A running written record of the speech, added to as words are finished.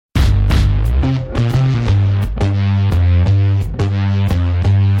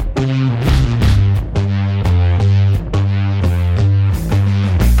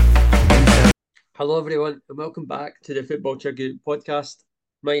Hello, everyone, and welcome back to the Football Chuggu podcast.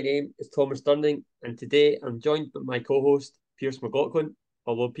 My name is Thomas Stirling, and today I'm joined by my co-host, Pierce McLaughlin.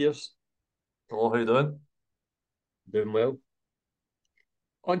 Hello, Pierce. Hello, how you doing? Doing well.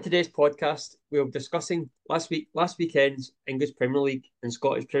 On today's podcast, we'll be discussing last weekend's English Premier League and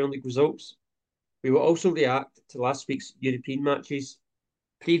Scottish Premier League results. We will also react to last week's European matches,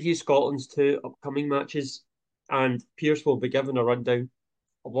 preview Scotland's two upcoming matches, and Pierce will be giving a rundown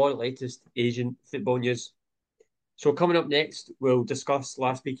of all the latest Asian football news. So coming up next, we'll discuss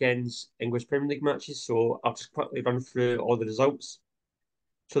last weekend's English Premier League matches. So I'll just quickly run through all the results.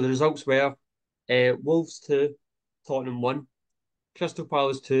 So the results were Wolves 2, Tottenham 1, Crystal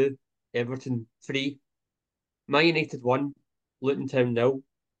Palace 2, Everton 3, Man United 1, Luton Town 0,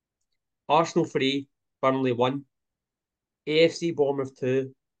 Arsenal 3, Burnley 1, AFC Bournemouth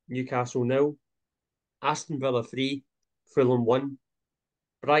 2, Newcastle 0, Aston Villa 3, Fulham 1,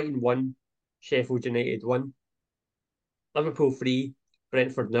 Brighton 1, Sheffield United 1, Liverpool 3,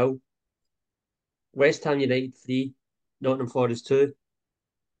 Brentford 0, West Ham United 3, Nottingham Forest 2,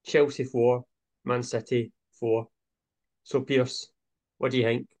 Chelsea 4, Man City 4. So, Pierce, what do you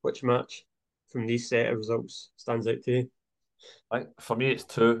think? Which match from these set of results stands out to you? For me, it's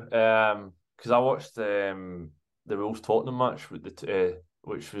two. Because I watched the Wolves Tottenham match with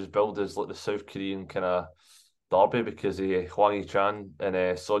which was billed as like the South Korean kind of derby because of Hwang Hee-chan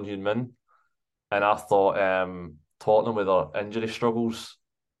and Son Heung-min, and I thought Tottenham with their injury struggles,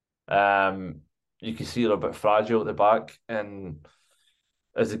 um, you can see they're a bit fragile at the back, and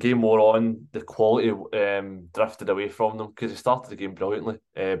as the game wore on, the quality drifted away from them because they started the game brilliantly.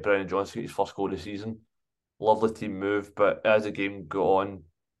 Brennan Johnson got his first goal of the season. Lovely team move, but as the game got on,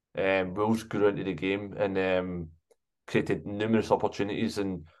 Wolves grew into the game and created numerous opportunities,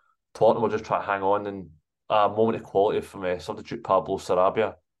 and Tottenham were just trying to hang on. And a moment of quality from substitute Pablo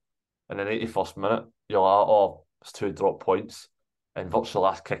Sarabia in the 91st minute. You're like, oh, it's two drop points, and virtually the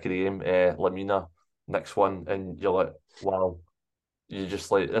last kick of the game, Lamina, next one, and you're like, wow, you're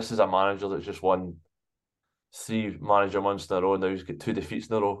just like, this is a manager that's just won three manager months in a row. Now he's got two defeats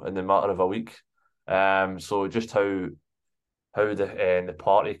in a row in the matter of a week. So just how the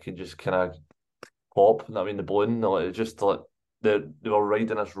party can just kind of pop. I mean, the balloon, like, it just like they were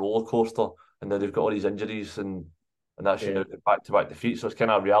riding this roller coaster, and now they've got all these injuries, and that's you Yeah, know back to back defeats. So it's kind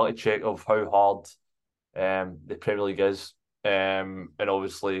of a reality check of how hard the Premier League is. And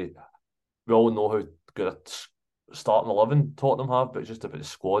obviously we all know how good a starting 11 Tottenham have, but it's just about the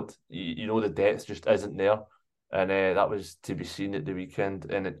squad. You know the depth just isn't there, and that was to be seen at the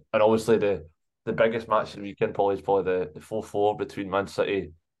weekend. And obviously the biggest match of the weekend probably the 4-4 between Man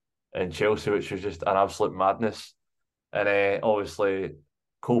City and Chelsea, which was just an absolute madness. And obviously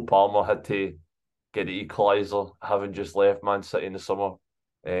Cole Palmer had to get the equaliser, having just left Man City in the summer,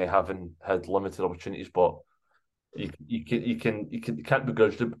 having had limited opportunities, but you can't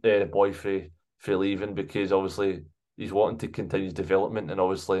begrudge the boy for leaving because obviously he's wanting to continue his development, and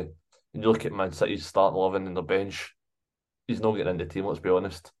obviously when you look at Man City's starting 11 and their bench, he's not getting into the team. Let's be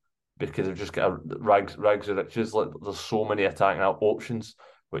honest, because they've just got a rags of riches. Like there's so many attacking options,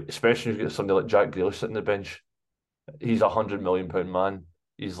 especially if you get somebody like Jack Grealish sitting on the bench. He's £100 million man.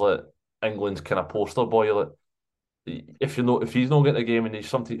 He's like England's kind of poster boy. Like if he's not getting the game and he's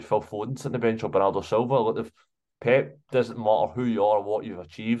something Phil Foden sitting on the bench or Bernardo Silva, like if Pep doesn't matter who you are or what you've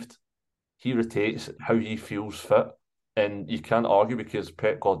achieved, he rotates how he feels fit. And you can't argue because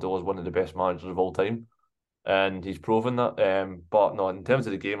Pep Guardiola is one of the best managers of all time. And he's proven that. But no, in terms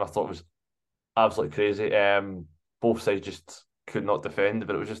of the game, I thought it was absolutely crazy. Both sides just could not defend,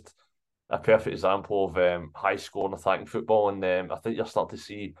 but it was just a perfect example of high scoring attacking football. And I think you're starting to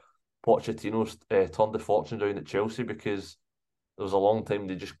see Pochettino's turn the fortune down at Chelsea because there was a long time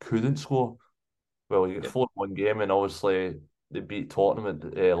they just couldn't score. Well, you get yeah, 4-1 game, and obviously they beat Tottenham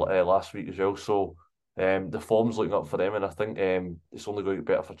last week as well. So the form's looking up for them, and I think it's only going to get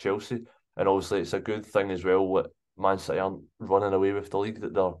better for Chelsea. And obviously, it's a good thing as well that Man City aren't running away with the league.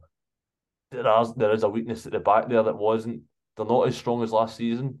 That there is a weakness at the back there that wasn't. They're not as strong as last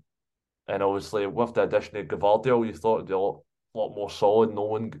season, and obviously with the addition of Gvardiol, you thought it'd be a lot more solid. No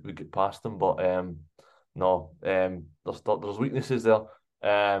one would get past them, but no, there's weaknesses there.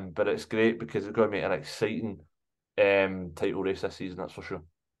 But it's great because it's going to make an exciting title race this season. That's for sure.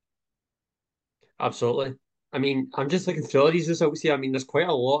 absolutely. I mean, I'm just looking through all these results here. I mean, there's quite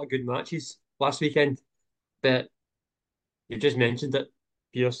a lot of good matches last weekend, but you just mentioned it,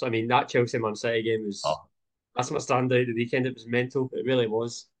 Pierce. I mean, that Chelsea Man City game was Oh, that's what stand out of the weekend. It was mental. It really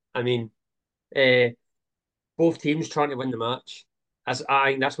was. I mean, uh, both teams trying to win the match. I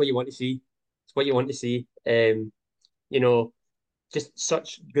think that's what you want to see. It's what you want to see. You know, just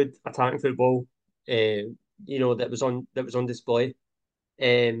such good attacking football. that was on display.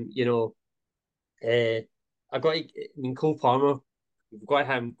 You know, I got to, I mean Cole Palmer, we've got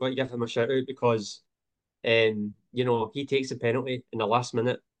to give him a shout out because he takes the penalty in the last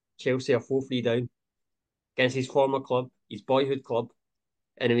minute. Chelsea are 4-3 down against his former club, his boyhood club.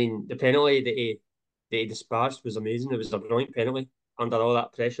 And I mean the penalty that he dispatched was amazing. It was a brilliant penalty under all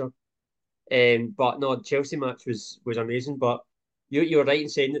that pressure. But no, the Chelsea match was amazing. But you were right in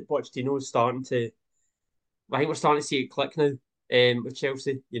saying that Pochettino is starting to. I think we're starting to see it click now. With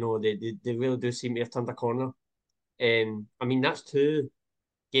Chelsea, they really do seem to have turned a corner. I mean that's 2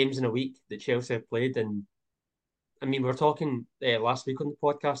 games in a week that Chelsea have played, and I mean we were talking last week on the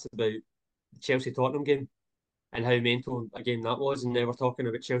podcast about the Chelsea Tottenham game and how mental a game that was, and now we're talking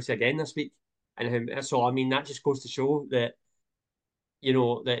about Chelsea again this week, and how so. I mean that just goes to show that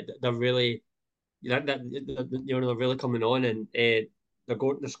that they're really they're really coming on, and they're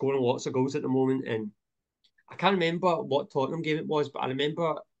scoring lots of goals at the moment. And I can't remember what Tottenham game it was, but I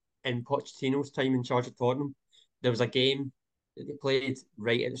remember in Pochettino's time in charge of Tottenham, there was a game that they played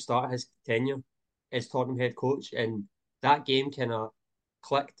right at the start of his tenure as Tottenham head coach, and that game kind of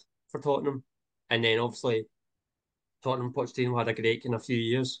clicked for Tottenham. And then obviously Tottenham Pochettino had a great kind of few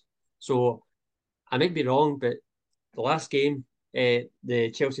years. So I might be wrong, but the last game,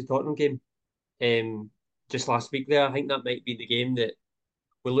 the Chelsea Tottenham game, um, just last week there, I think that might be the game that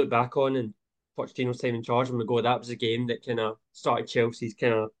we look back on and Pochettino's time in charge and we go, that was a game that kind of started Chelsea's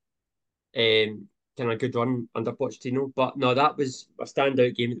kind of good run under Pochettino. But no, that was a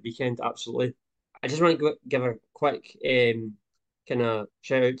standout game at the weekend, absolutely. I just want to give a quick kind of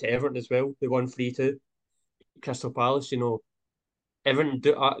shout out to Everton as well. They won 3-2. Crystal Palace, Everton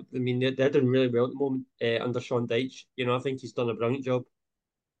do. I mean, they're doing really well at the moment under Sean Dyche. I think he's done a brilliant job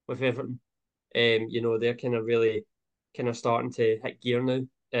with Everton. They're kind of really kind of starting to hit gear now,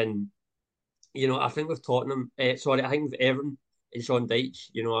 and I think with Tottenham, I think with Everton and Sean Dyche,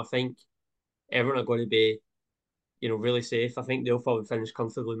 I think Everton are going to be, really safe. I think they'll probably finish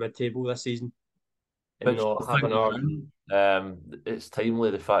comfortably mid-table this season and Which not I have think another. it's timely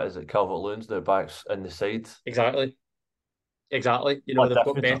the fact is that Calvert-Lewin's now back in the side. Exactly, exactly. What They've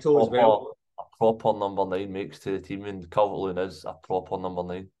got difference Beto as well. a proper number nine makes to the team, and Calvert-Lewin is a proper number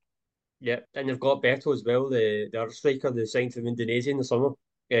nine. Yeah, and they've got Beto as well, the other striker they signed from Indonesia in the summer.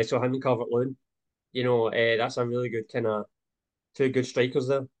 So him and Calvert-Lewin, that's a really good kind of 2 good strikers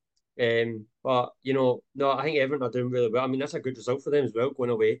there. But no, I think Everton are doing really well. I mean, that's a good result for them as well, going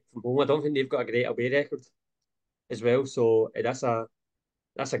away from home. I don't think they've got a great away record as well, so that's a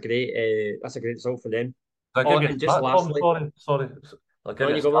great result for them. Can I Oh, give you a and just stat, Tom? lastly, Sorry. I'll give on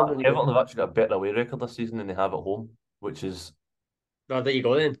you a you go, stat. man, on you go. Everton have actually got a better away record this season than they have at home, which is No, there you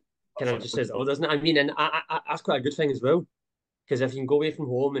go then. Kind that's of just says, unbelievable. oh, doesn't it? I mean, and that's quite a good thing as well, because if you can go away from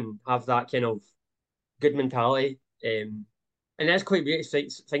home and have that kind of good mentality, and that's quite weird to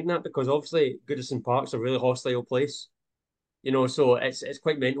think that because obviously Goodison Park's a really hostile place. So it's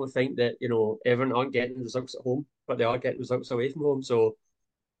quite mental to think that everyone aren't getting results at home, but they are getting results away from home. So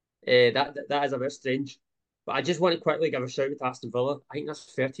that is a bit strange. But I just want to quickly give a shout out to Aston Villa. I think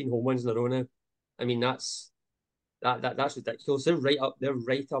that's 13 home wins in a row now. I mean that's ridiculous. They're right up at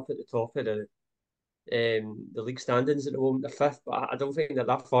the top of the league standings at the moment. They're fifth, but I don't think they're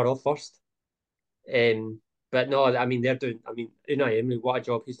that far off first. Um, but no, I mean they're doing. I mean Unai Emery, what a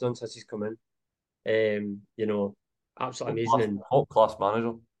job he's done since he's come in. Absolutely amazing. And Top class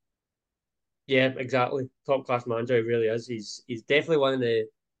manager. yeah, exactly. Top class manager, he really is. He's definitely one of the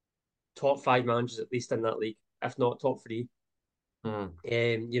top 5 managers at least in that league, if not top 3. Hmm.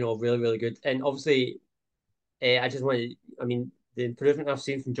 Really, really good. And obviously, I just want to. I mean, the improvement I've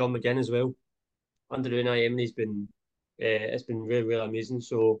seen from John McGinn as well under Unai Emery's been, it's been really, really amazing.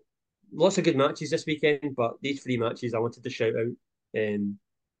 So lots of good matches this weekend, but these 3 matches I wanted to shout out. And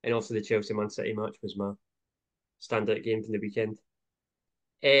also the Chelsea Man City match was my standout game from the weekend.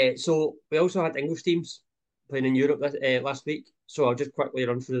 So we also had English teams playing in Europe last week. So I'll just quickly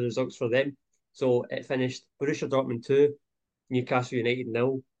run through the results for them. So it finished Borussia Dortmund 2, Newcastle United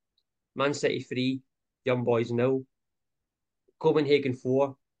 0, Man City 3, Young Boys 0, Copenhagen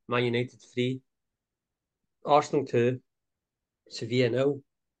 4, Man United 3, Arsenal 2, Sevilla 0,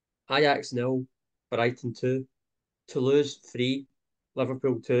 Ajax 0, Brighton 2, Toulouse 3,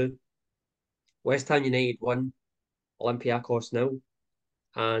 Liverpool 2, West Ham United 1, Olympiacos 0,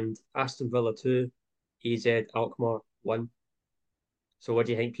 and Aston Villa 2, AZ Alkmaar 1. So what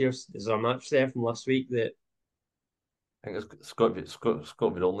do you think, Pierce? Is there a match there from last week that I think it's got to be it's got to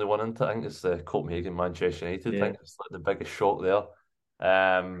be the only one, isn't it? I think it's the Copenhagen Manchester United. I yeah, think it's like the biggest shock there.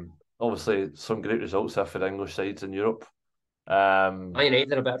 Obviously some great results there for the English sides in Europe. Man Um,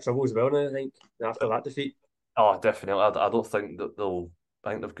 United are a bit of trouble as well now, I think, after uh, that defeat. oh, definitely. I don't think that they'll.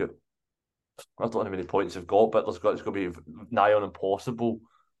 I think they've got. I don't know how many points they've got, but it's going to be nigh on impossible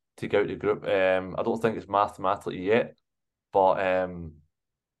to get out the group. I don't think it's mathematically yet, but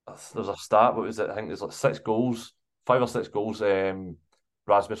there's a stat. What was it? I think there's like 6 goals, 5 or 6 goals.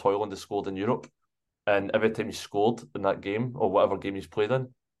 Rasmus Højlund has scored in Europe, and every time he scored in that game or whatever game he's played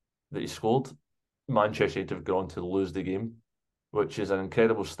in that he scored, Manchester United have gone to lose the game, which is an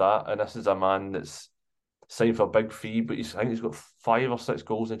incredible stat. And this is a man that's signed for a big fee, but I think he's got 5 or 6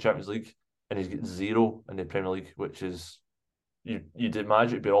 goals in the Champions League, and he's got zero in the Premier League, which is you'd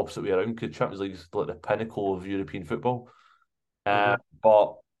imagine it'd be the opposite way around because Champions League is like the pinnacle of European football. Hmm.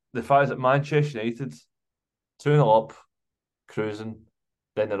 But the fact that Manchester United 2-0 up, cruising,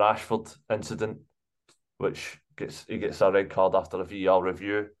 then the Rashford incident, which gets a red card after a VAR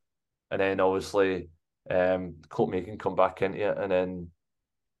review, and then obviously Copenhagen come back into it, and then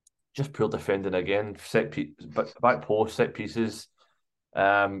just poor defending again, back post set pieces,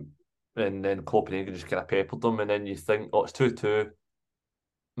 um, and then Copenhagen just kind of peppered them, and then you think, oh, it's 2-2.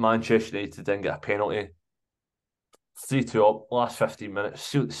 Manchester United then get a penalty, 3-2 up, last 15 minutes,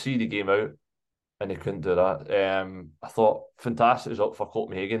 see the game out, and they couldn't do that. I thought fantastic result for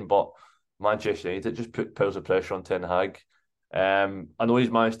Copenhagen, but Manchester United just put piles of pressure on Ten Hag. I know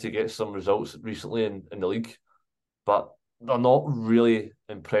he's managed to get some results recently in the league, but they're not really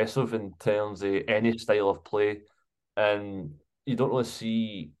impressive in terms of any style of play, and you don't really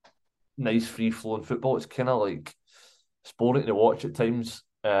see nice free flowing football. It's kind of like it's boring to watch at times,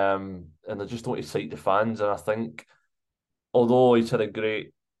 and they just don't excite the fans. And I think although he's had a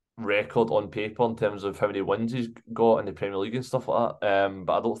great record on paper in terms of how many wins he's got in the Premier League and stuff like that,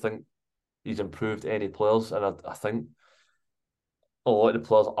 but I don't think he's improved any players, and I think a lot of the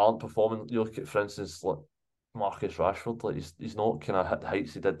players aren't performing. You look at, for instance, like Marcus Rashford, like he's not kind of hit the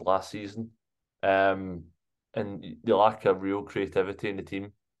heights he did last season, um, and the lack of real creativity in the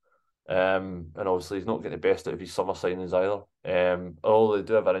team. And obviously he's not getting the best out of his summer signings either. Although they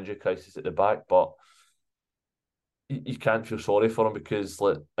do have an injury crisis at the back, but you can't feel sorry for him because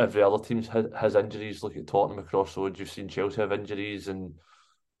like every other team's has injuries. Look at Tottenham across the road. You've seen Chelsea have injuries and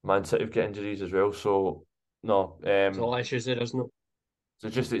Man City have got injuries as well. So no, There's a lot of issues there, isn't it? so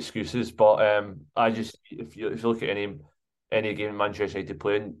just excuses. But I just if you look at any game Manchester United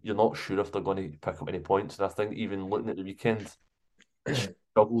playing, you're not sure if they're going to pick up any points. And I think even looking at the weekend, they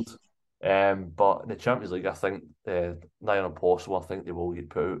struggled. But in the Champions League, I think nigh on impossible. I think they will get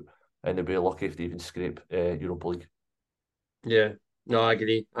put out, and they'll be lucky if they even scrape Europa League. Yeah, no, I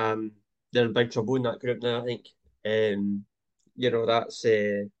agree. They're in big trouble in that group now, I think. Um, that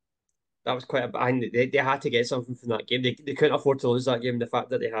was quite a. I think they had to get something from that game. They couldn't afford to lose that game. The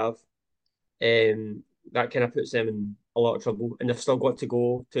fact that they have, that kind of puts them in a lot of trouble, and they've still got to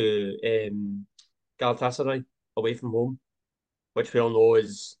go to Galatasaray away from home, which we all know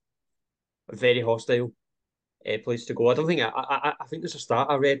is a very hostile place to go. I don't think I think there's a stat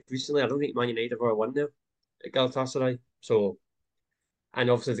I read recently. I don't think Man United have ever won there at Galatasaray. So, and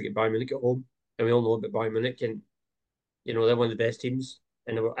obviously they get Bayern Munich at home, and we all know about Bayern Munich, and they're one of the best teams,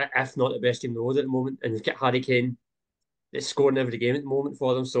 and they were, if not the best team in the world at the moment. And they've got Harry Kane that's scoring every game at the moment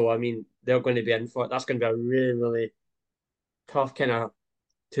for them. So I mean, they're going to be in for it. That's going to be a really, really tough kind of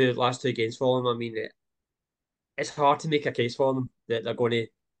last two games for them. I mean, it's hard to make a case for them that they're going to,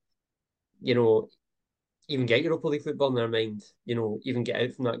 you know, even get Europa League football in their mind. Even get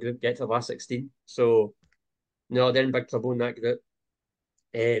out from that group, get to the last 16. So no, they're in big trouble in that group.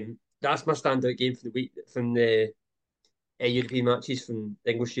 That's my standout game from the week from the European matches, from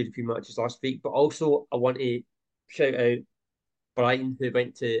the English European matches last week. But also, I want to shout out Brighton, who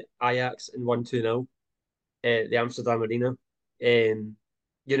went to Ajax and won 2-0 at the Amsterdam Arena.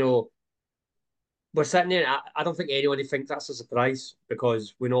 You know, we're sitting there. I don't think anyone thinks that's a surprise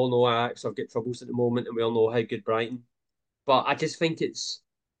because we all know Ajax have got troubles at the moment, and we all know how good Brighton. But I just think it's.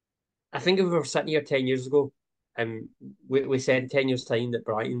 I think if we were sitting here 10 years ago, and we said in 10 years' time that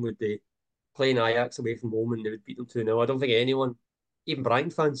Brighton would be playing Ajax away from home and they would beat them 2-0, I don't think anyone, even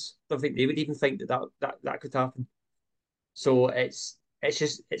Brighton fans, don't think they would even think that could happen. So it's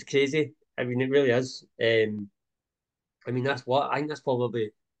crazy. I mean, it really is. I mean, I think that's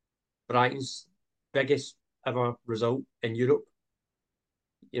probably Brighton's biggest ever result in Europe.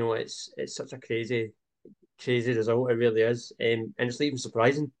 It's such a crazy result. It really is, and it's not even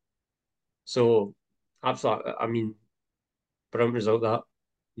surprising. So, absolutely. I mean, brilliant result that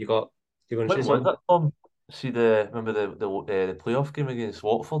you got. You're going to say When was something? it, See remember the playoff game against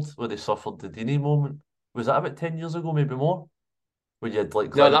Watford where they suffered the Deeney moment? Was that about 10 years ago, maybe more? Where you had like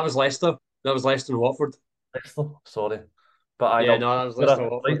No, Glenn that was Leicester. That was Leicester and Watford. Leicester, sorry. But I Yeah, don't. no, that was Leicester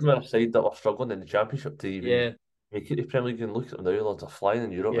Like Watford. we're a side that were struggling in the Championship to even Yeah, make it to Premier League and look at them now, they're flying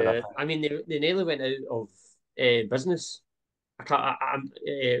in Europe, and I yeah. think I mean, they nearly went out of business. I can't. I'm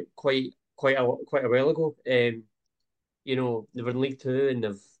quite a while ago. They were in League Two and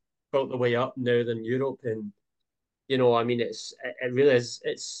they've built their way up now in Europe, and I mean, it really is.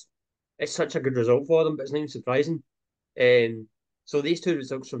 It's such a good result for them, but it's not even surprising. So these two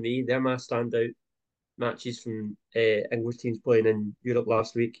results for me, they're my standout matches from English teams playing in Europe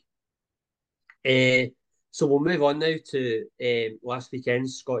last week. Uh, so we'll move on now to last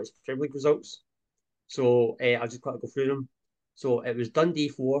weekend's Scottish Premier League results. So I'll just quickly go through them. So it was Dundee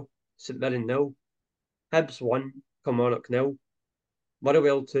 4, St Mirren nil, Hibs 1, Kilmarnock nil,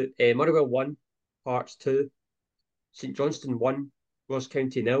 Motherwell 1, Hearts 2, St Johnstone 1, Ross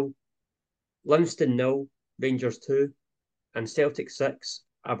County nil, Livingston nil, Rangers 2, and Celtic 6,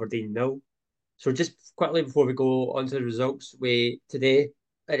 Aberdeen nil. So just quickly before we go on to the results, we today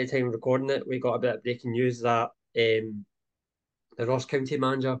at the time of recording it, we got a bit of breaking news that the Ross County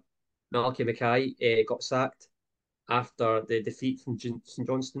manager Malachy Mackay got sacked after the defeat from St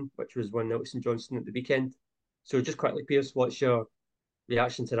Johnstone, which was 1-0 to St Johnstone at the weekend. So just quickly, Pierce, what's your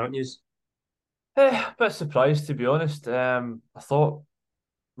reaction to that news? a bit surprised to be honest. I thought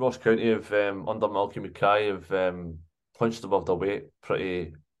Ross County have under Malky Mackay have punched above their weight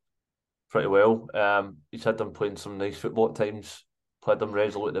pretty well. He's had them playing some nice football at times, played them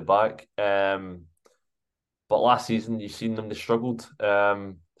resolute at the back. But last season you've seen them, they struggled,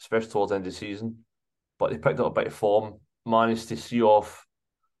 especially towards the end of the season. But they picked up a bit of form, managed to see off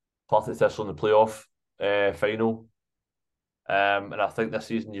Partick Thistle in the playoff final. And I think this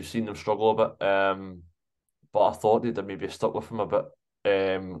season you've seen them struggle a bit. But I thought they'd have maybe stuck with him a bit,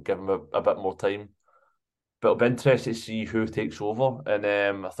 give him a bit more time. But it'll be interesting to see who takes over. And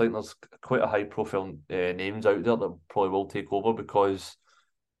I think there's quite a high profile names out there that probably will take over because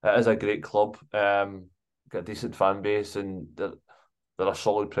it is a great club, got a decent fan base, and they're a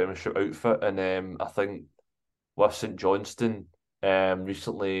solid Premiership outfit. And I think with St Johnstone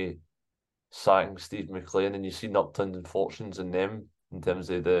recently sacking Steve McLean, and you've seen upturns and fortunes in them in terms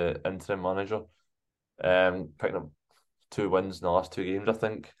of the interim manager, picking up 2 wins in the last 2 games, I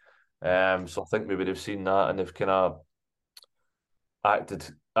think. So I think maybe they've seen that and they've kind of acted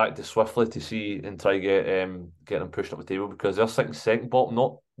swiftly to see and try get them pushed up the table because they're sitting second bottom,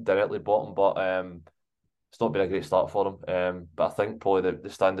 not directly bottom, but it's not been a great start for them. But I think probably the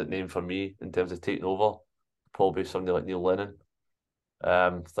standard name for me in terms of taking over probably somebody like Neil Lennon.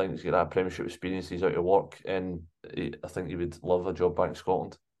 I think he's got that Premiership experience. He's out of work, and I think he would love a job back in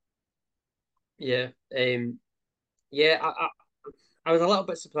Scotland. Yeah, yeah, I was a little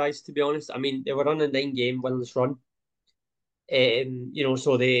bit surprised to be honest. I mean, they were on a 9 game winless run.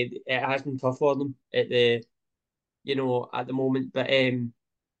 So it has been tough for them at the moment. But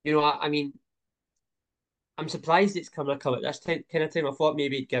I mean, I'm surprised it's come at this kind of time. I thought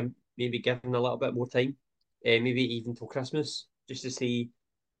maybe give them a little bit more time, maybe even till Christmas, just to see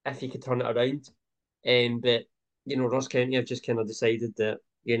if he could turn it around. But Ross County have just kind of decided that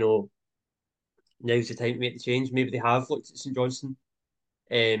now's the time to make the change. Maybe they have looked at St Johnstone,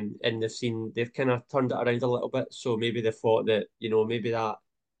 and they've kind of turned it around a little bit. So maybe they thought that maybe that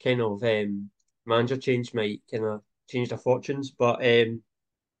kind of manager change might kind of change their fortunes. But I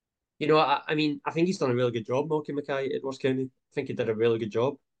mean, I think he's done a really good job, Malky Mackay at Ross County. I think he did a really good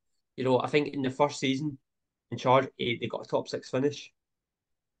job. I think in the first season in charge, they got a top six finish.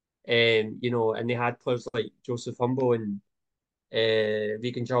 And they had players like Joseph Humble and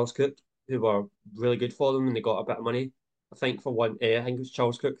Regan Charles Cook, who were really good for them, and they got a bit of money. I think for one, I think it was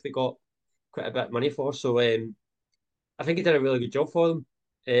Charles Cook they got quite a bit of money for. So I think he did a really good job for them.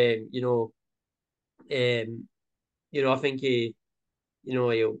 Um, you know, um, I think he'll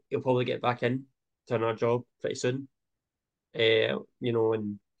probably get back in to another job pretty soon.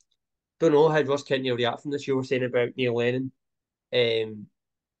 And don't know how Ross County will react from this. You were saying about Neil Lennon um,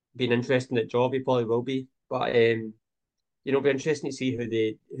 being interested in that job. He probably will be, but it'll be interesting to see who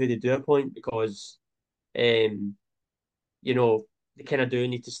they do appoint because um, they kind of do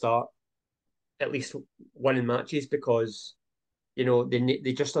need to start at least winning matches because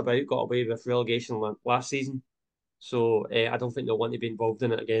they just about got away with relegation last season. So I don't think they'll want to be involved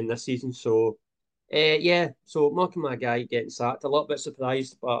in it again this season. So yeah, so marking my guy getting sacked, a little bit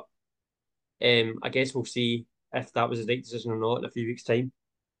surprised, but I guess we'll see if that was the right decision or not in a few weeks' time.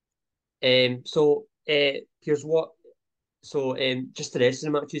 So here's what. So just the rest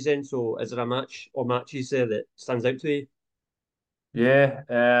of the matches then. So is there a match or matches there that stands out to you? Yeah,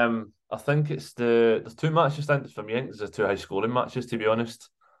 I think it's there's two matches stand for me. I think there's the two high scoring matches to be honest.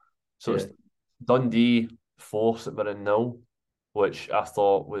 So Yeah, it's Dundee 4 St Mirren 0. which I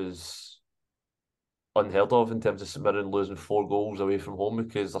thought was unheard of in terms of St Mirren losing 4 goals away from home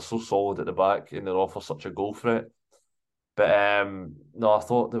because they're so solid at the back and they're offer such a goal threat. But no, I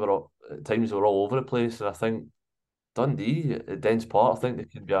thought they were at times they were all over the place, and I think Dundee at Dens Park, I think they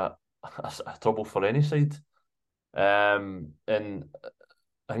could be a trouble for any side. And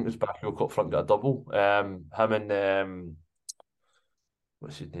I think it was Bakayoko up front got a double. Him and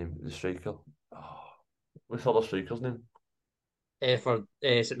what's his name? The striker. Oh, what's the other striker's name? For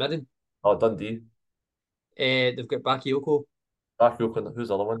St Mirren. Oh, Dundee. They've got Bakayoko. Bakayoko. And who's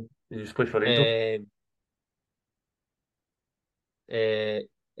the other one? He used to play for Rangers. Um,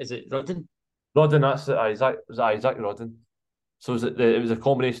 is it Rudden? Rodden. That's it. Isaac. Was it Isaac Rodden? So it was a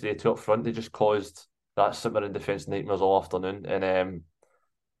combination of the two up front. They just caused that St Mirren defence nightmares all afternoon. And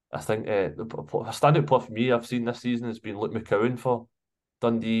I think a standout player for me I've seen this season has been Luke McCowan for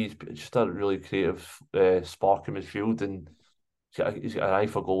Dundee. He's just a really creative spark in midfield, and he's got an eye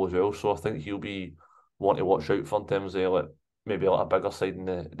for goal as well. So I think he'll be one to watch out for in terms of like maybe like a bigger side in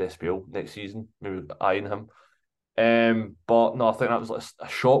the SPL next season. Maybe eyeing him. But no, I think that was like a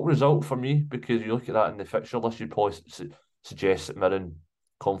shock result for me because you look at that in the fixture list, you'd probably suggest that Mirren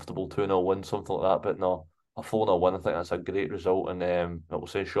comfortable 2-0 win, something like that. But no, a 4-0 win, I think that's a great result, and it will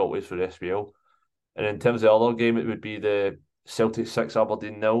send shortwaves for the SPL. And in terms of the other game, it would be the Celtic 6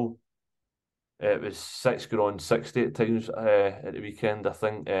 Aberdeen 0. It was 6 going on 60 at times at the weekend. I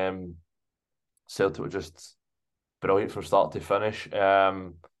think Celtic were just brilliant from start to finish.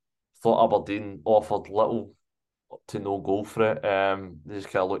 Thought Aberdeen offered little to no goal for it. They just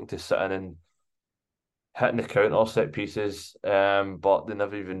kind of looking to sit in and hitting the counter set pieces, but they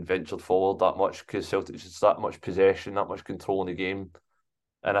never even ventured forward that much because Celtic just that much possession, that much control in the game,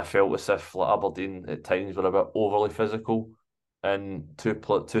 and I felt as if like Aberdeen at times were a bit overly physical, and two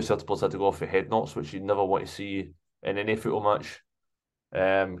Celtic players had to go off for head knocks, which you never want to see in any football match.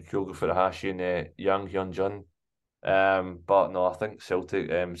 Kyogo Furuhashi and Yang Hyun Jun. But no, I think Celtic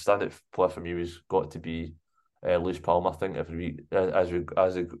standout player for me has got to be Lewis Palmer. I think every week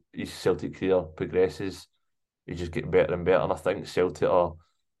as his Celtic career progresses, he's just getting better and better. And I think Celtic are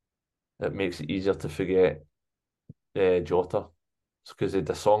it makes it easier to forget Jota because they had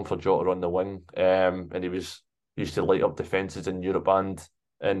a song for Jota on the wing, and he used to light up defences in Europe and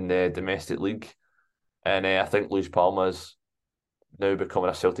in the domestic league. And I think Lewis Palmer is now becoming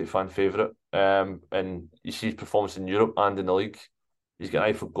a Celtic fan favourite. And you see his performance in Europe and in the league. He's got an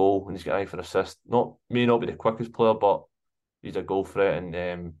eye for goal and he's got an eye for assist. May not be the quickest player, but he's a goal threat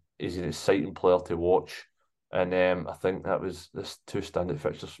and he's an exciting player to watch. And I think that was this two standout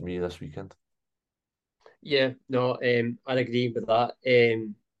fixtures for me this weekend. Yeah, no, I'd agree with that.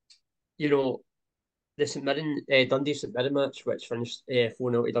 You know, the St Mirren Dundee St Mirren match, which finished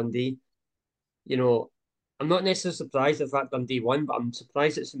 4-0 to Dundee. You know, I'm not necessarily surprised at the fact Dundee won, but I'm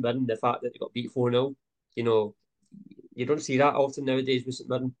surprised at St Mirren the fact that they got beat 4-0. You know, you don't see that often nowadays with St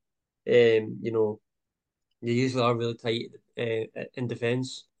Mirren. You know, they usually are really tight in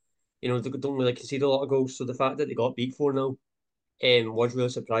defence. You know, they don't really concede a lot of goals, so the fact that they got beat 4-0 was really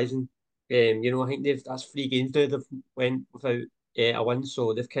surprising. You know, I think that's 3 games now they've went without a win,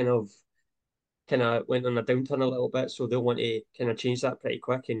 so they've kind of went on a downturn a little bit, so they'll want to kind of change that pretty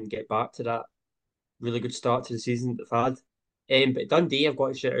quick and get back to that really good start to the season that they've had. But Dundee, I've got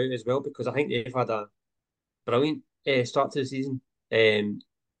to shout out as well because I think they've had a brilliant start to the season. They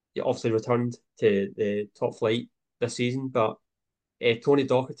obviously returned to the top flight this season, but Tony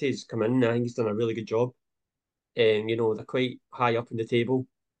Docherty's come in. And I think he's done a really good job. You know, they're quite high up in the table.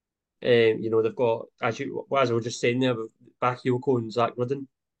 You know, they've got as I was just saying there, with Bakayoko and Zach Rudden,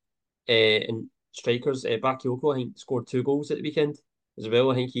 and strikers. Bakayoko, I think, scored 2 goals at the weekend as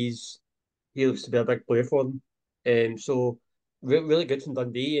well. I think he looks to be a big player for them. So really good from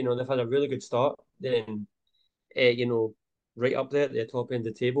Dundee. You know, they've had a really good start. Then, you know, right up there at the top end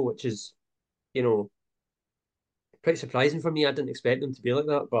of the table, which is, you know, pretty surprising for me. I didn't expect them to be like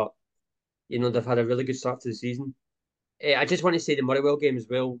that, but you know, they've had a really good start to the season. I just want to say the Motherwell game as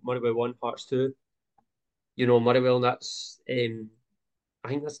well. Motherwell 1, Hearts 2. You know, Motherwell, that's I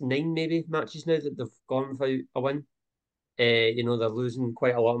think that's 9 maybe matches now that they've gone without a win. You know, they're losing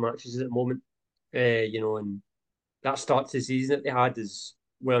quite a lot of matches at the moment. You know, and that start to the season that they had is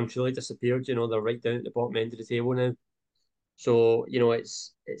well and truly disappeared. You know, they're right down at the bottom end of the table now. So, you know,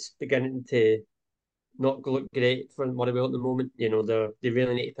 it's beginning to not look great for Motherwell at the moment. You know, they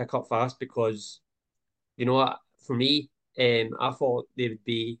really need to pick up fast because, you know what, for me, I thought they would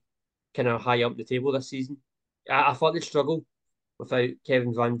be kind of high up the table this season. I thought they'd struggle without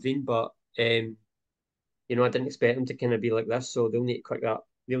Kevin Van Veen, but you know, I didn't expect them to kind of be like this, so they'll need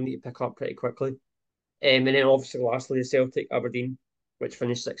to pick up pretty quickly. And then obviously lastly the Celtic Aberdeen, which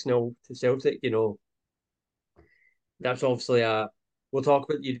finished 6-0 to Celtic. That's obviously a we'll talk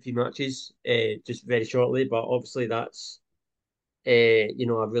about European matches just very shortly, but obviously that's a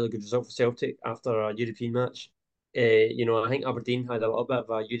really good result for Celtic after a European match. I think Aberdeen had a little bit of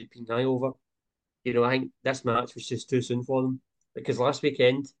a European hangover. I think this match was just too soon for them because last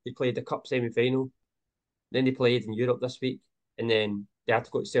weekend they played the cup semi-final, then they played in Europe this week, and then they had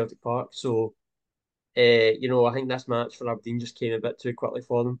to go to Celtic Park. So, I think this match for Aberdeen just came a bit too quickly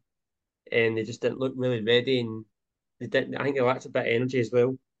for them, and they just didn't look really ready, and they didn't. I think they lacked a bit of energy as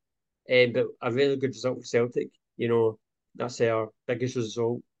well. But a really good result for Celtic. That's our biggest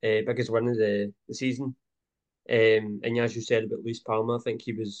result, biggest win of the season. And as you said about Luis Palma, I think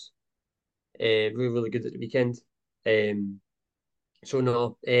he was really, really good at the weekend. Um, so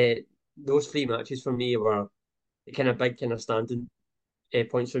no, those three matches for me were the kind of big kind of standing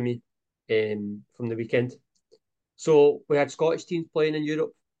points for me from the weekend. So we had Scottish teams playing in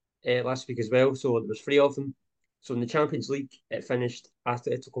Europe last week as well. So there was three of them. So in the Champions League, it finished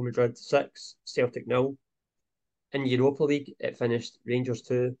Atletico Madrid 6, Celtic 0. In Europa League, it finished Rangers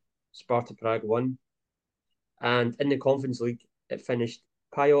 2, Sparta Prague 1. And in the Conference League, it finished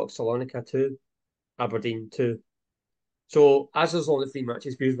PAOK Salonika 2, Aberdeen 2. So as there's only three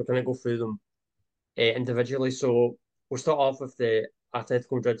matches, we're going to go through them individually. So we'll start off with the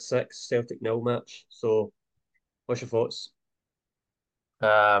Atletico Madrid 6, Celtic 0 match. So what's your thoughts?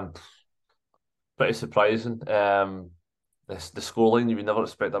 Um, Pretty surprising. The scoreline you would never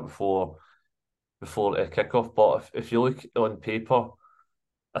expect that before kickoff. But if you look on paper,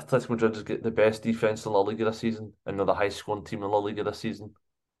 Atletico Madrid has got the best defense in La Liga this season, and they're the highest scoring team in La Liga this season.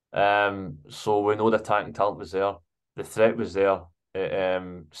 So we know the attacking talent was there. The threat was there at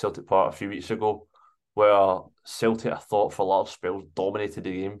Celtic Park a few weeks ago, where Celtic, I thought, for large spells dominated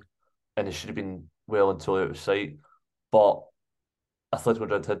the game, and it should have been well until out of sight. But Atletico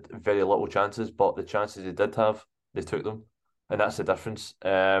Madrid had very little chances, but the chances they did have, they took them, and that's the difference.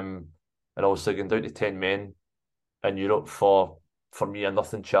 And obviously going down to 10 men in Europe for me a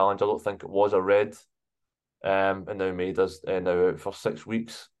nothing challenge. I don't think it was a red. And now made us now out for 6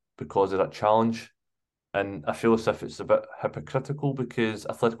 weeks because of that challenge. And I feel as if it's a bit hypocritical because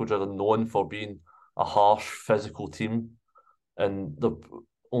Atletico Madrid are known for being a harsh physical team, and the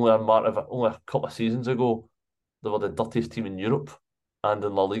only a couple of seasons ago they were the dirtiest team in Europe and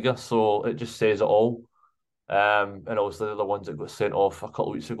in La Liga. So it just says it all. And obviously they're the ones that got sent off a couple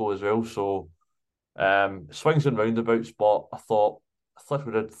of weeks ago as well. So swings and roundabouts, but I thought Atletico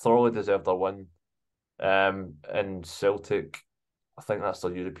Madrid thoroughly deserved their win. And Celtic, I think that's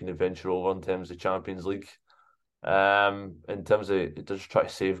their European adventure over in terms of Champions League. In terms of just try to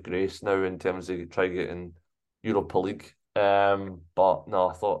save grace now in terms of try to get in Europa League. But no,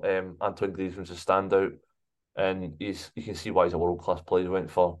 I thought Antoine Griezmann's a standout, and you can see why he's a world class player. He went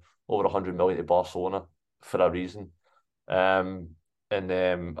for over 100 million to Barcelona for a reason. Um, and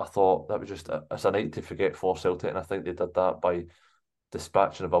I thought that was just it's a night to forget for Celtic, and I think they did that by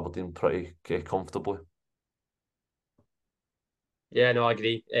dispatching of Aberdeen pretty comfortably. Yeah, no, I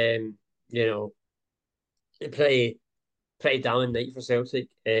agree. You know, a pretty damning night for Celtic.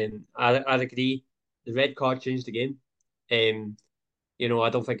 I'd agree. The red card changed the game. Um, I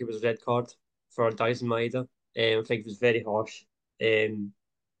don't think it was a red card for Dyson Maeda. I think it was very harsh. And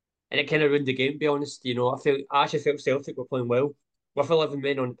it kind of ruined the game, to be honest. I actually felt Celtic were playing well with 11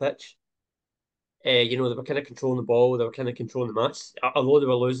 men on the pitch. They were kind of controlling the ball, they were kind of controlling the match. Although they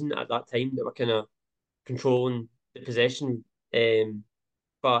were losing at that time, they were kind of controlling the possession.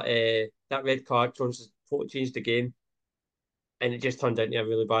 But that red card totally changed the game, and it just turned into a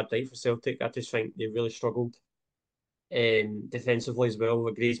really bad night for Celtic. I just think they really struggled defensively as well.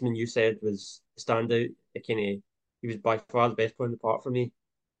 What Griezmann, you said, was the standout. He was by far the best player in the park for me.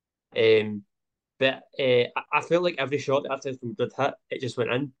 Um, but I felt like every shot that Atletico Madrid hit, it just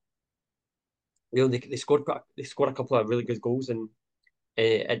went in. They scored a couple of really good goals and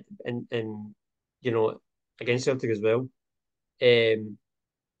you know against Celtic as well. Um,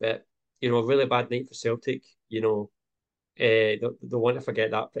 but a really bad night for Celtic. They want to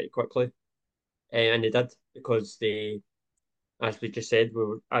forget that pretty quickly, and they did because as we just said,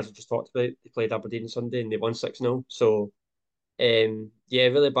 as we just talked about, they played Aberdeen on Sunday and they won 6-0. So yeah,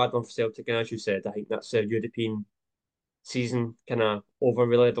 really bad one for Celtic. And as you said, I think that's their European season kind of over.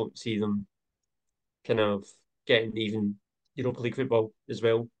 Really, I don't see them kind of getting even Europa League football as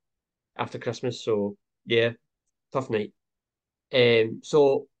well after Christmas. So yeah, tough night.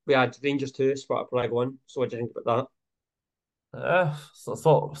 So we had Rangers 2, Sparta Prague 1. So what do you think about So I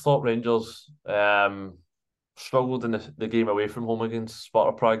thought Rangers struggled in the game away from home against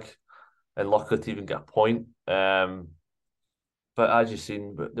Sparta Prague. and luckily to even get a point. But as you've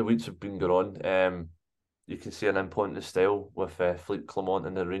seen, the weeks have been going on. You can see an implant in the style with Philippe Clement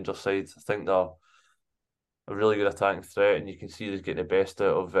in the Rangers side. I think they're a really good attacking threat, and you can see he's getting the best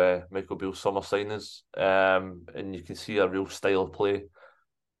out of Michael Beale's summer signings. And you can see a real style of play,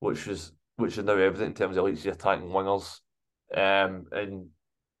 which is now evident in terms of like the attacking wingers, and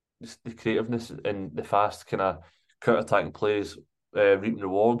the creativeness and the fast kind of counter attacking plays, reaping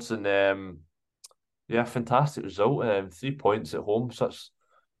rewards, and yeah, fantastic result. 3 points at home, so that's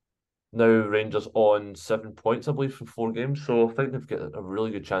now Rangers on 7 points, I believe, from 4 games. So I think they've got a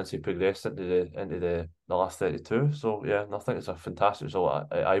really good chance to progress into the last 32. So yeah, I think it's a fantastic result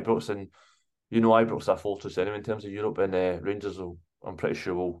at Ibrox, and Ibrox are a fortress anyway in terms of Europe, and Rangers will, I'm pretty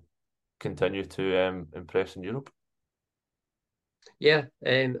sure, will continue to impress in Europe. Yeah,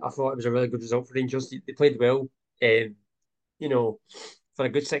 I thought it was a really good result for Rangers. They played well. Um, you know, for a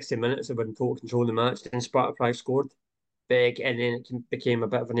good 60 minutes, they were in total control of the match. Then Sparta Prague scored big, and then it became a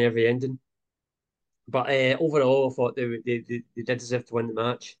bit of a nervy ending. But overall, I thought they did deserve to win the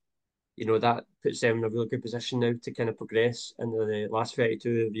match. That puts them in a really good position now to kind of progress into the last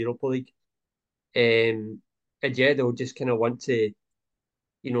 32 of the Europa League. And yeah, they'll just kind of want to,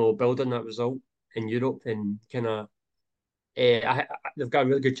 build on that result in Europe and kind of they've got a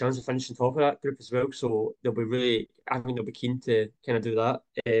really good chance of finishing top of that group as well. So they'll be really, I think they'll be keen to kind of do that.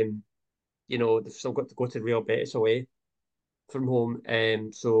 They've still got to go to Real Betis away from home,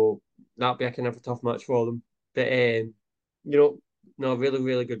 so that'll be a kind of a tough match for them. But you know, no, really,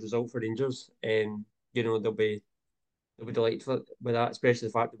 really good result for Rangers. They'll be delighted with that, especially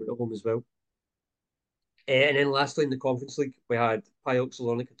the fact that we're at home as well. And then lastly in the Conference League, we had PAOK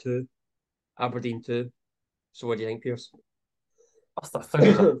Salonika 2, Aberdeen 2. So what do you think, Pierce? I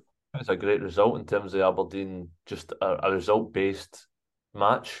think it was a great result in terms of Aberdeen, just a result based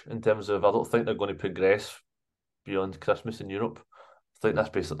match in terms of I don't think they're going to progress beyond Christmas in Europe. I think that's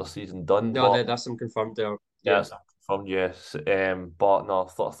basically their season done. No, But that's some confirmed there. yeah, Yeah. it's from yes. But no,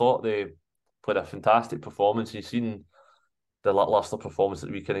 I thought they played a fantastic performance. You've seen the lacklustre performance at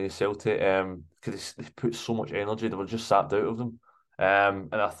the weekend against Celtic, because they put so much energy, they were just sapped out of them.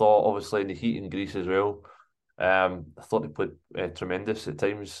 And I thought, obviously, in the heat in Greece as well, I thought they played tremendous at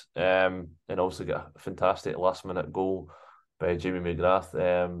times, and also got a fantastic last minute goal by Jamie McGrath.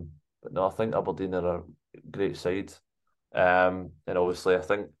 But no, I think Aberdeen are a great side, and obviously, I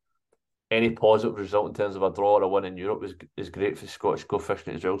think any positive result in terms of a draw or a win in Europe is great for Scottish go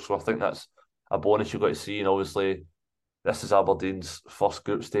fishing as well. So I think that's a bonus you've got to see, and obviously this is Aberdeen's first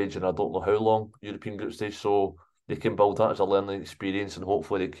group stage, and I don't know how long European group stage, so they can build that as a learning experience, and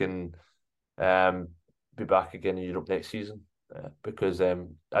hopefully they can um, be back again in Europe next season. Because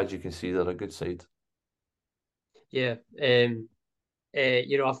as you can see, they're a good side. Yeah. I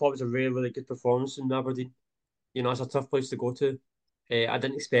thought it was a really, really good performance in Aberdeen. It's a tough place to go to. I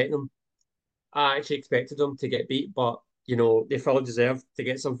didn't expect them. I actually expected them to get beat, but they fully deserved to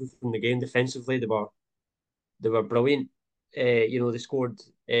get something from the game. Defensively, they were brilliant. They scored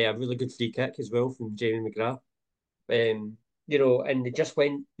a really good free kick as well from Jamie McGrath. And they just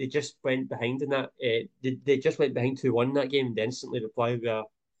went behind in that. They just went behind 2-1 in that game and instantly replied with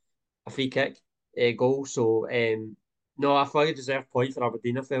a free kick goal. So no, I fully deserved point for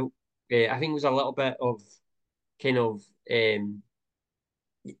Aberdeen. I felt. I think it was a little bit of kind of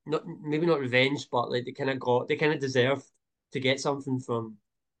not maybe not revenge, but like they kind of deserved to get something from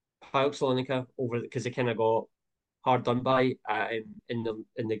PAOK Salonika over because they kind of got hard done by in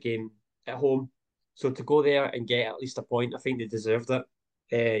the game at home. So to go there and get at least a point, I think they deserved it.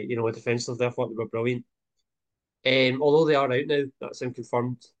 Defensively, I thought they were brilliant. Although they are out now, that's been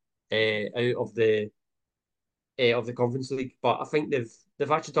confirmed out of the Conference League. But I think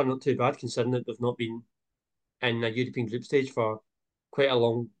they've actually done not too bad considering that they've not been in a European group stage for quite a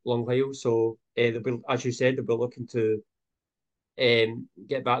long while. So they'll be, as you said, they'll be looking to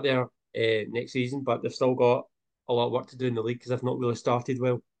get back there next season, but they've still got a lot of work to do in the league because they've not really started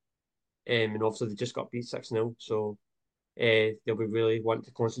well. And obviously they just got beat 6-0, so they'll be really wanting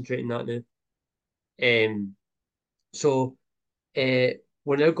to concentrate on that now. So uh,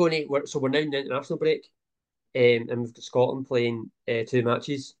 we're now going to so we're now in the international break, and we've got Scotland playing 2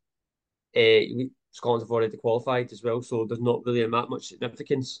 matches. Scotland have already qualified as well, so there's not really that much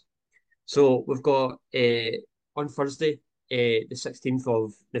significance. So we've got on Thursday, the 16th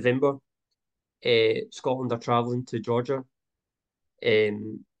of November, Scotland are travelling to Georgia,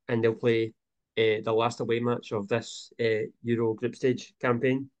 and they'll play the last away match of this Euro group stage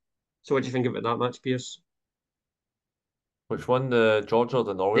campaign. So what do you think about that match, Pierce? Which one, the Georgia or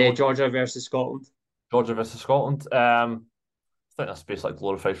the Norway The one? Georgia versus Scotland. Georgia versus Scotland. think that's basically like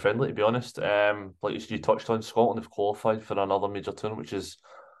glorified friendly, to be honest. Like you touched on, Scotland have qualified for another major tournament, which is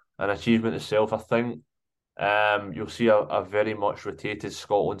an achievement itself. I think you'll see a very much rotated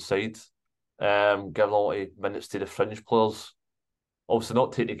Scotland side, giving a lot of minutes to the fringe players. Obviously,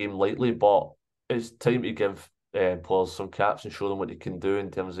 not take the game lightly, but it's time to give players some caps and show them what they can do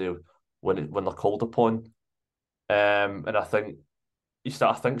in terms of when they're called upon. And I think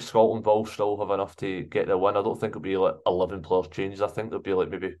Scotland will still have enough to get the win. I don't think it'll be like 11 players changes. I think there'll be like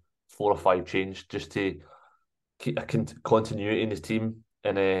maybe 4 or 5 changes just to keep a continuity in the team.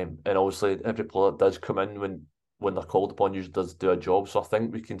 And obviously every player that does come in when they're called upon usually does do a job. So I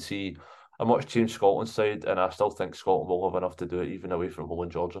think we can see a much changed Scotland side, and I still think Scotland will have enough to do it even away from home in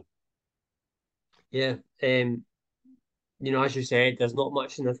Georgia. Yeah. As you said, there's not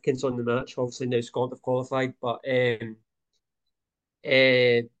much significance on the match. Obviously, now Scotland have qualified, but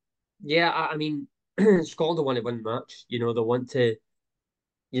uh, yeah, I mean, Scotland don't want to win the match. They want to.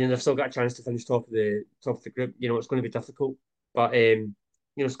 They've still got a chance to finish top of the group. It's going to be difficult, but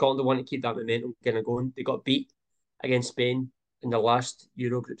Scotland don't want to keep that momentum kind of going. They got beat against Spain in the last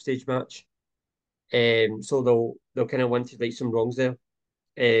Euro group stage match, so they'll kind of want to right some wrongs there.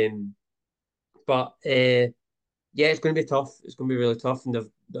 But yeah, it's going to be tough. It's going to be really tough, and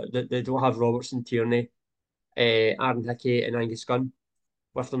they don't have Robertson, Tierney, Aaron Hickey, and Angus Gunn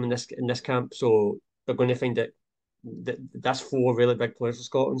with them in this camp. So they're going to find that's four really big players for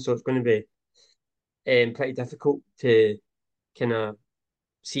Scotland. So it's going to be pretty difficult to kind of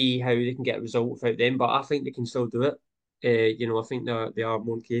see how they can get a result without them. But I think they can still do it. I think they are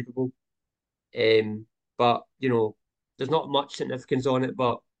more capable. Um, but there's not much significance on it.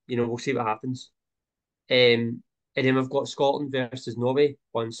 But we'll see what happens. And then we've got Scotland versus Norway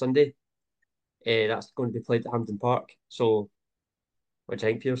on Sunday. That's going to be played at Hampden Park. So, what do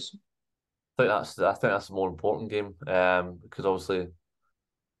you think, Pierce? I think that's the more important game, because obviously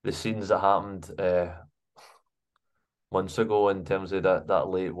the scenes that happened months ago in terms of that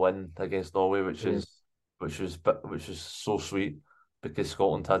late win against Norway, Yeah. which was so sweet because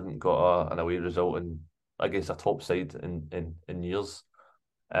Scotland hadn't got an away result against a top side in years.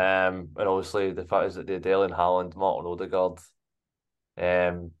 And obviously the fact is that they had Erling Haaland, Martin Odegaard,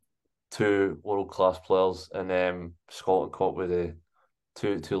 um, two world class players, and Scotland caught with the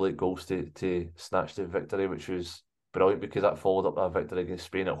two late goals to snatch the victory, which was brilliant because that followed up that victory against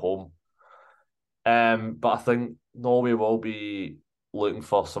Spain at home. But I think Norway will be looking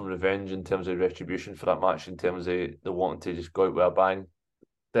for some revenge in terms of retribution for that match, in terms of they wanting to just go out with a bang.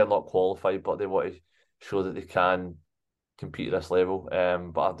 They're not qualified, but they want to show that they can compete at this level.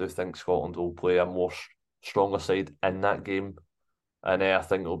 But I do think Scotland will play a more stronger side in that game, and I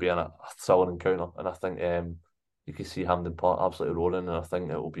think it'll be a thrilling encounter. And I think you can see Hampden Park absolutely roaring, and I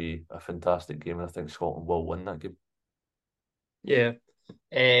think it will be a fantastic game, and I think Scotland will win that game. Yeah.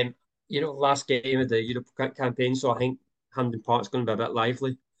 Um, last game of the Europe campaign, so I think Hampden Park's going to be a bit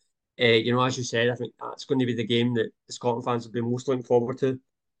lively. As you said, I think that's going to be the game that the Scotland fans will be most looking forward to.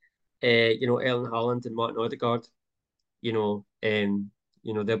 Erling Haaland and Martin Odegaard, they'll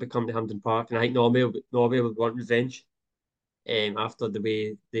be coming to Hampden Park, and I think Norway will want revenge after the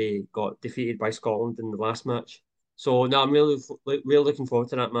way they got defeated by Scotland in the last match. So no, I'm really looking forward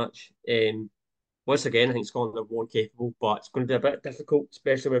to that match. Once again, I think Scotland are more capable, but it's going to be a bit difficult,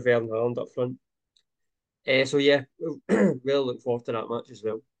 especially with Erling Haaland up front. So yeah, really look forward to that match as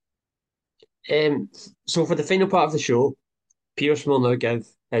well. So for the final part of the show, Pierce will now give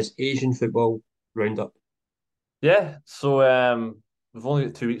his Asian football roundup. Yeah, so we've only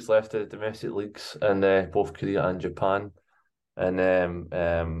got 2 weeks left of domestic leagues in both Korea and Japan, and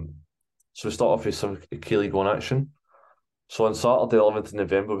so we start off with some K League One action. So on Saturday, 11th of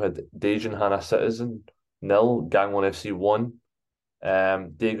November, we had Daejeon Hana Citizen nil, Gangwon FC 1,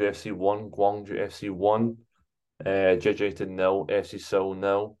 Daegu FC 1, Gwangju FC 1, Jeju United nil, FC Seoul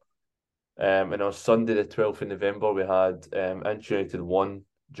nil. And on Sunday, the 12th of November, we had Incheon United 1,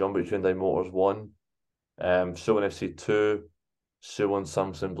 Jeonbuk Hyundai Motors 1, Suwon FC 2, Suwon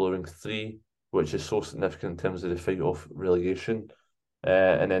Samsung Bluewing 3, which is so significant in terms of the fight off relegation.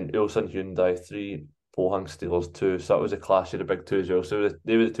 And then Ulsan Hyundai 3, Pohang Steelers 2. So that was a clash of the big two as well. So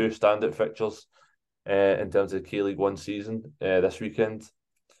they were the two standout fixtures in terms of the K League One season this weekend.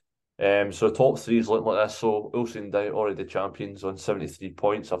 So top three is looking like this. So Ulsan Hyundai already champions on 73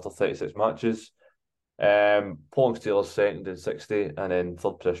 points after 36 matches. Pohang Steelers second in 60, and then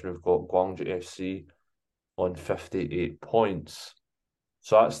third position we've got Gwangju FC on 58 points.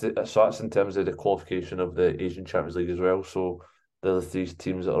 So that's in terms of the qualification of the Asian Champions League as well. So they're the three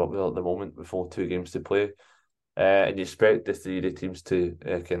teams that are up there at the moment with all 2 games to play. And you expect the three teams to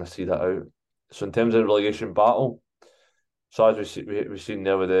kind of see that out. So in terms of the relegation battle, So as we've seen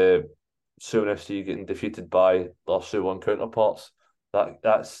there with the Suwon FC getting defeated by their Suwon counterparts,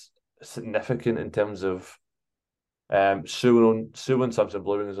 that's significant in terms of Suwon Samson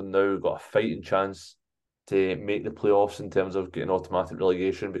Blue Wings have now got a fighting chance to make the playoffs in terms of getting automatic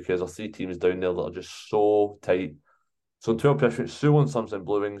relegation because there are three teams down there that are just so tight. So in 12th position, Suwon Samson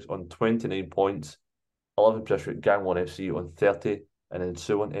Blue Wings on 29 points, 11th position, Gangwon FC on 30, and then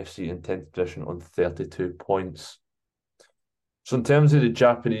Suwon FC in 10th position on 32 points. So in terms of the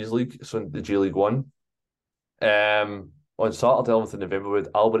Japanese league, so in the J League One, on Saturday, 11th of November,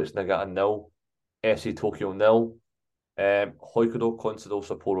 with Albirex Niigata 0, FC Tokyo 0, Hokkaido Consadole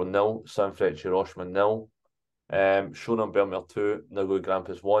Sapporo 0, Sanfrecce Hiroshima 0, Shonan Bellmare 2, Nagoya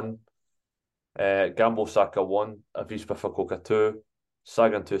Grampus 1, Gambo Osaka 1, Avispa Fukuoka 2,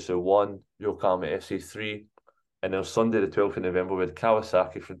 Sagan Tosu 1, Yokohama FC 3, and then Sunday the 12th of November with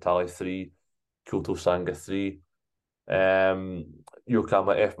Kawasaki Frontale 3, Kyoto Sanga 3,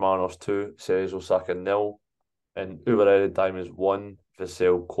 Yokohama F Mariners 2, Ceres Osaka 0, and Ubereda Diamonds 1,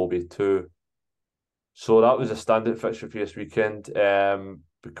 Vissel Kobe 2. So that was a standout fixture for this weekend,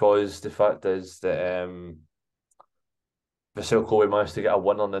 because the fact is that Vissel Kobe managed to get a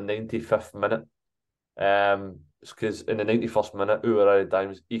win on the 95th minute. Because in the 91st minute, Ubereda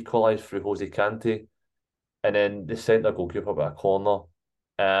Diamonds equalised through Jose Kante, and then they sent their goalkeeper by a corner,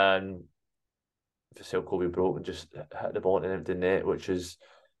 and Vissel Kobe broke and just hit the ball into an empty net, which is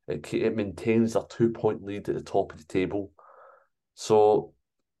it maintains their 2 point lead at the top of the table. So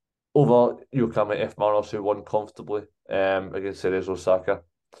over Yokohama F Mariners, who won comfortably against Ceres Osaka.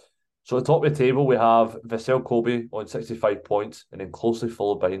 So at the top of the table, we have Vissel Kobe on 65 points, and then closely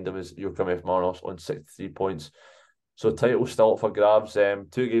followed behind them is Yokohama F Mariners on 63 points. So the title's still up for grabs. 2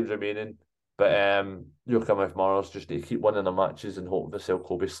 games remaining, but Yokohama F Mariners just need to keep winning their matches and hope Vissel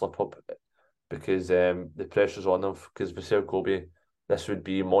Kobe slip up, because the pressure's on them. Because Vissel Kobe, this would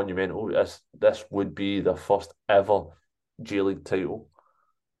be monumental. This would be their first ever J League title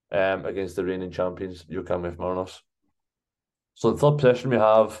against the reigning champions, Yokohama F Mariners. So in third position, we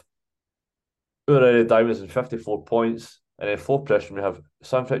have Ubereda Diamonds in 54 points. And in fourth position, we have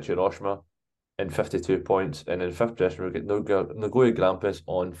Sanfrecce Hiroshima in 52 points. And in fifth position, we get Nagoya Grampus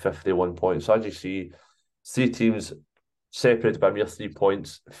on 51 points. So as you see, three teams separated by mere 3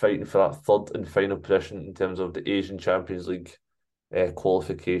 points, fighting for that third and final position in terms of the Asian Champions League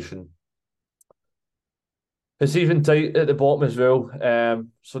qualification. It's even tight at the bottom as well.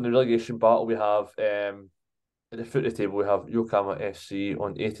 So in the relegation battle, we have at the foot of the table, we have Yokohama FC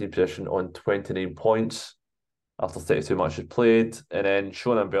on 18th position on 29 points after 32 matches played, and then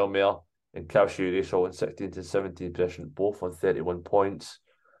Shonan Bellmare and Kaohsiung Reysol in 16th and 17th position, both on 31 points.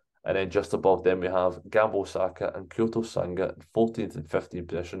 And then just above them, we have Gambo Osaka and Kyoto Sanga in 14th and 15th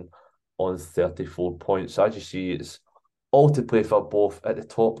position on 34 points. So as you see, it's all to play for both at the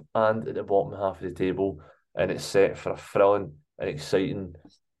top and at the bottom half of the table, and it's set for a thrilling and exciting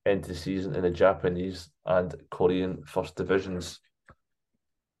end to the season in the Japanese and Korean first divisions.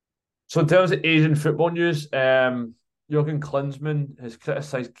 So in terms of Asian football news, Jurgen Klinsmann has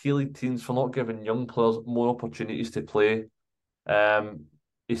criticised K-League teams for not giving young players more opportunities to play.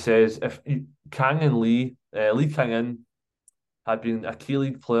 He says if Kang and Lee Kang-in had been a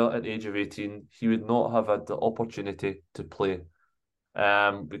K-League player at the age of 18, he would not have had the opportunity to play.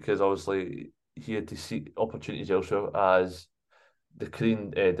 Because obviously he had to seek opportunities elsewhere, as the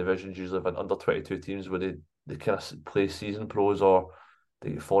Korean divisions usually have an under 22 teams where they kind of play season pros or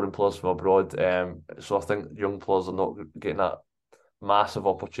they get foreign players from abroad. So I think young players are not getting that massive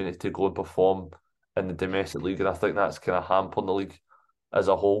opportunity to go and perform in the domestic league, and I think that's kind of hampering the league as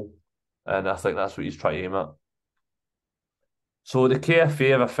a whole, and I think that's what he's trying to aim at. So the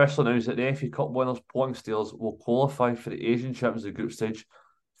KFA have officially announced that the FA Cup winners Pohang Steelers will qualify for the Asian Champions League group stage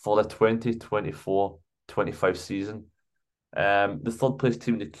for the 2024-25 season. The third place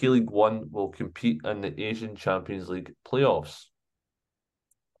team in the K-League 1 will compete in the Asian Champions League playoffs.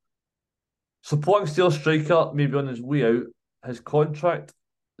 So Pohang Steelers striker may be on his way out. His contract,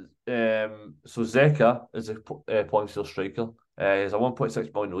 so Zeka is a Pohang Steelers striker. He has a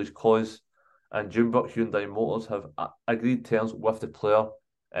 1.6 million release clause, and Jeonbuk Hyundai Motors have agreed terms with the player.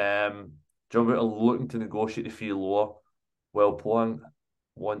 Jeonbuk are looking to negotiate the fee lower, while Pohang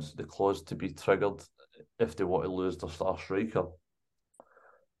wants the clause to be triggered if they want to lose their star striker.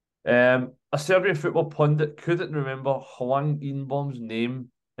 A Serbian football pundit couldn't remember Hwang In-beom's name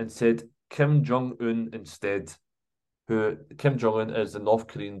and said Kim Jong-un instead. Kim Jong-un is the North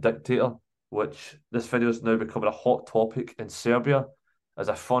Korean dictator, which this video is now becoming a hot topic in Serbia as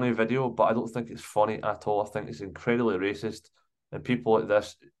a funny video, but I don't think it's funny at all. I think it's incredibly racist, and people like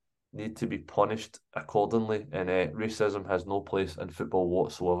this need to be punished accordingly, and racism has no place in football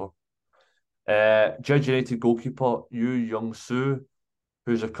whatsoever. Judge United goalkeeper Yu Young Soo,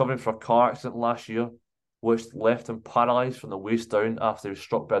 who's recovering from a car accident last year, which left him paralysed from the waist down after he was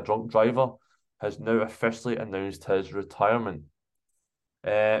struck by a drunk driver, has now officially announced his retirement.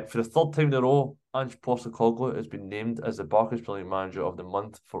 For the third time in a row, Ange Postecoglou has been named as the Barclays Premier League Manager of the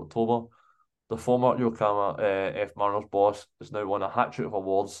month for October. The former Yokohama F. Mariners boss has now won a hat-trick of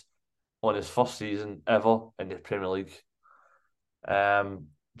awards on his first season ever in the Premier League.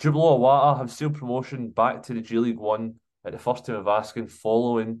 Jubilo Iwata have sealed promotion back to the J League One at the first team of Askin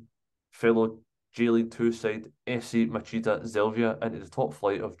following fellow J League Two side SC Machida Zelvia into the top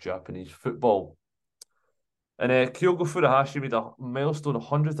flight of Japanese football. And Kyogo Furuhashi made a milestone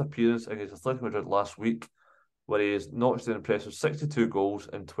 100th appearance against Atletico Madrid last week, where he has notched an impressive 62 goals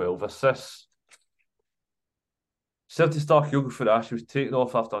and 12 assists. Celtic star Kyogo Furuhashi was taken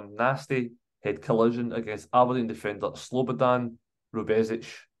off after a nasty head collision against Aberdeen defender Slobodan Rubezic.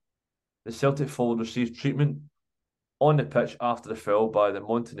 The Celtic forward received treatment on the pitch after the foul by the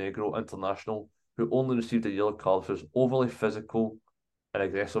Montenegro international, who only received a yellow card for his overly physical and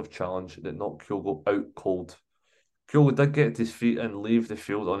aggressive challenge that knocked Kyogo out cold. Kyogo did get to his feet and leave the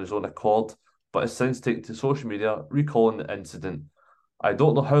field on his own accord, but has since taken to social media recalling the incident. I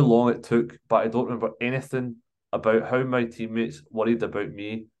don't know how long it took, but I don't remember anything about how my teammates worried about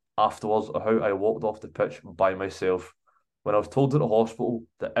me afterwards or how I walked off the pitch by myself. When I was told at the hospital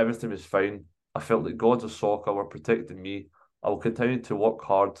that everything was fine, I felt that gods of soccer were protecting me. I will continue to work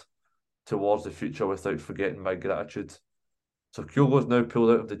hard towards the future without forgetting my gratitude. So Kyogo's now pulled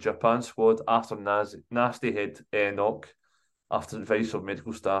out of the Japan squad after nasty head knock after advice of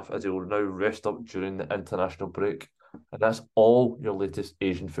medical staff, as he will now rest up during the international break. And that's all your latest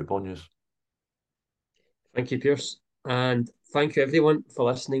Asian football news. Thank you, Pierce. And thank you, everyone, for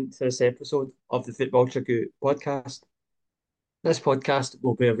listening to this episode of the Football Chuggu podcast. This podcast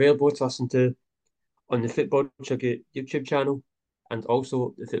will be available to listen to on the Football Chuggu YouTube channel and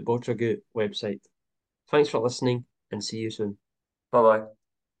also the Football Chuggu website. Thanks for listening and see you soon. Bye bye.